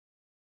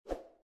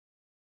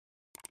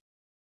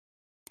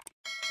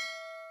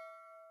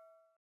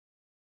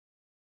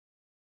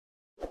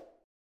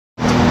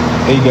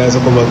Hey guys,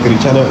 welcome back to the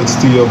channel. It's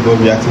still your boy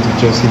reacting to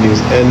Chelsea news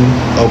and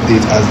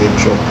updates as they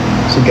drop.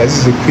 So guys,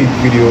 this is a quick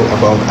video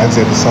about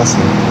Axiel Disasi.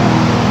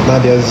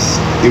 Now there's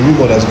a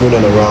rumor that's going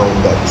on around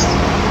that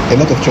a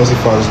lot of Chelsea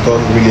fans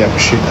don't really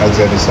appreciate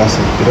Axiel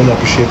Disasi. They don't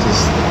appreciate his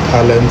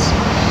talent.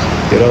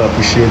 They don't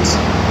appreciate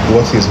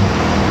what he's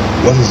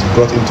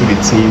brought into the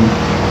team.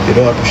 They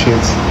don't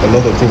appreciate a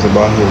lot of things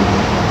about him.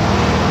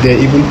 They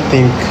even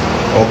think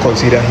or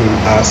consider him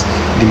as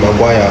the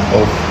Maguire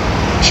of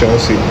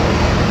Chelsea.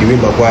 The way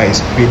Maguire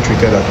is being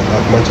treated at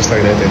Manchester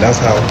United,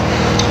 that's how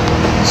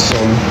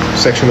some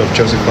section of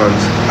Chelsea fans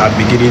are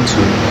beginning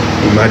to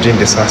imagine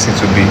Disasi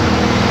to be.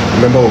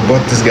 Remember, we bought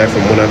this guy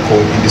from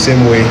Monaco in the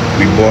same way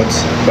we bought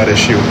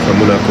Badeshi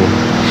from Monaco.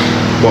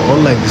 But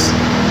unlike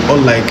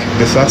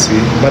Disasi,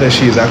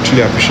 Badeshi is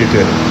actually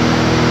appreciated.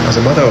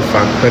 As a matter of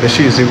fact,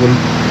 Badeshi is even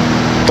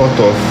thought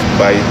of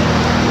by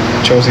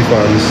Chelsea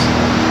fans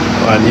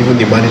and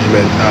even the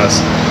management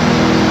as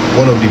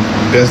one of the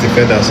best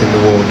defenders in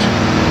the world.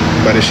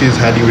 Badeshi is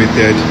highly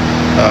rated,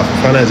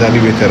 Fofana is highly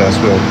rated as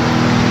well.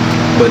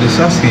 But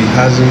Disasi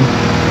hasn't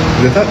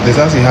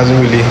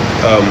really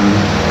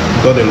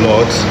got a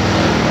lot,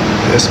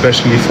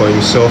 especially for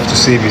himself to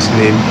save his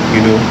name. You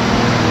know,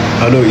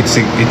 I know it's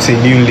a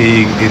new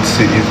league, it's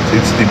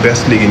the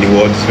best league in the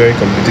world. It's very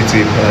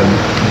competitive, and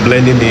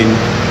blending in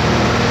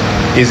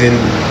isn't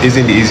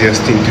the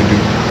easiest thing to do.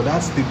 But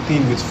that's the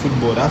thing with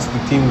football. That's the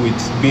thing with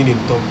being in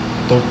top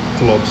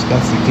clubs.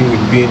 That's the thing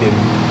with being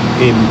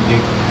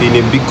in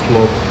a big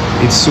club.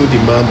 It's so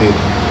demanding.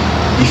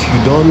 If you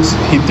don't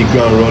hit the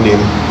ground running,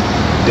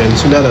 then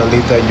sooner than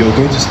later you're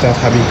going to start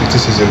having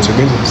criticisms. You're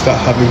going to start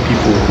having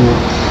people who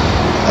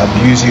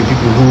abuse you,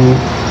 people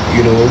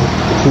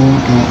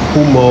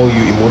who maul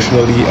you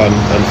emotionally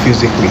and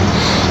physically.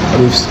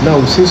 And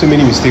we've seen so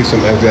many mistakes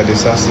from Axiel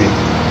Disasi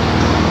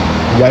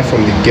right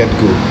from the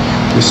get-go.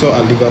 We saw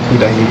at Liverpool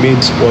that he made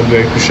one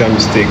very crucial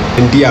mistake,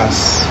 and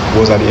Diaz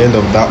was at the end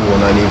of that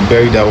one, and he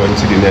buried that one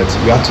into the net.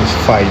 We had to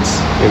fight,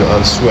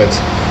 and sweat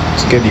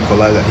to get the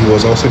equalizer. He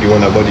was also the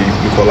one that got the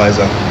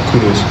equalizer.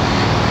 Kudos.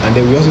 And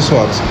then we also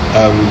saw at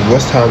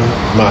West Ham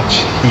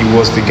match, he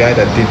was the guy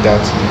that did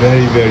that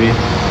very, very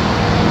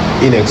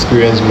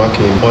inexperienced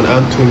marking on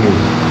Antonio.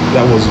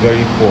 That was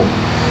very poor.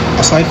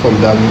 Aside from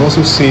that, we've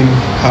also seen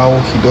how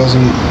he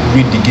doesn't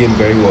read the game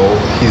very well.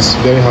 He's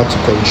very hard to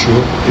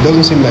control. It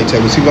doesn't seem like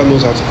Thiago Silva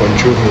knows how to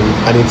control him,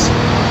 and it's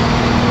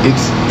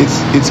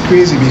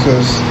crazy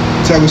because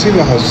Thiago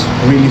Silva has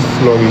really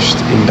flourished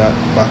in that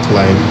back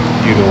line,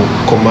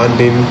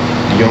 commanding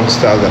the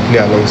youngsters that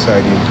play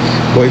alongside him.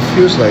 But it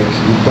feels like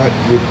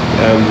with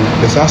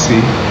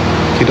Disasi,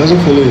 he doesn't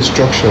follow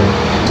instruction.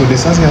 So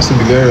Disasi has to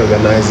be very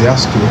organized. He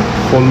has to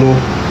follow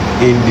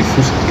in the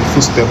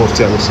footstep of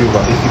Thiago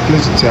Silva. If he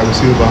plays with Thiago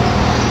Silva,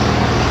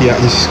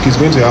 he's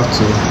going to have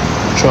to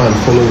try and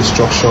follow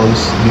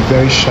instructions, be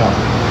very sharp,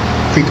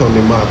 quick on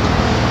the mark,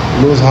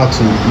 knows how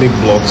to make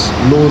blocks,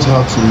 knows how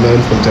to learn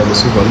from Thiago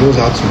Silva, knows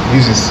how to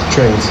use his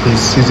strength.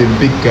 He's a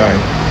big guy,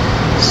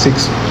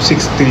 6'3",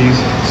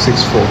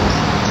 6'4".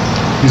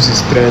 Use his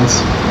strength,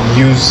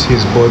 use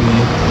his body,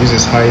 use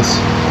his height,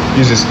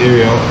 use his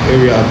area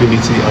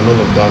ability and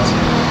all of that.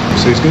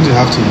 So he's going to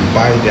have to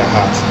buy their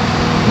heart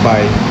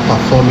by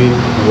performing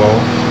well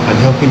and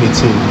helping the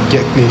team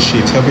get clean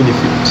sheets, helping the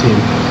team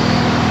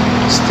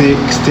stay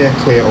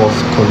clear of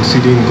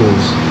conceding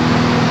goals.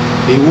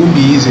 It won't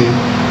be easy,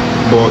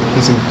 but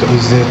he's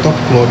in a top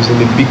club, he's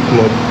in a big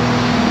club,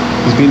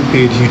 he's being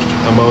paid huge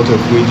amount of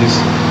wages,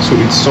 so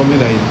it's something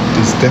that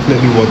is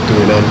definitely worth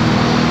doing, and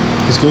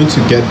he's going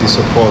to get the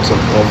support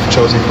of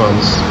Chelsea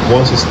fans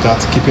once he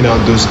starts keeping out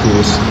those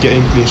goals,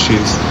 getting clean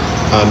sheets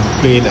and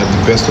playing at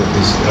the best of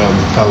his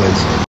talent.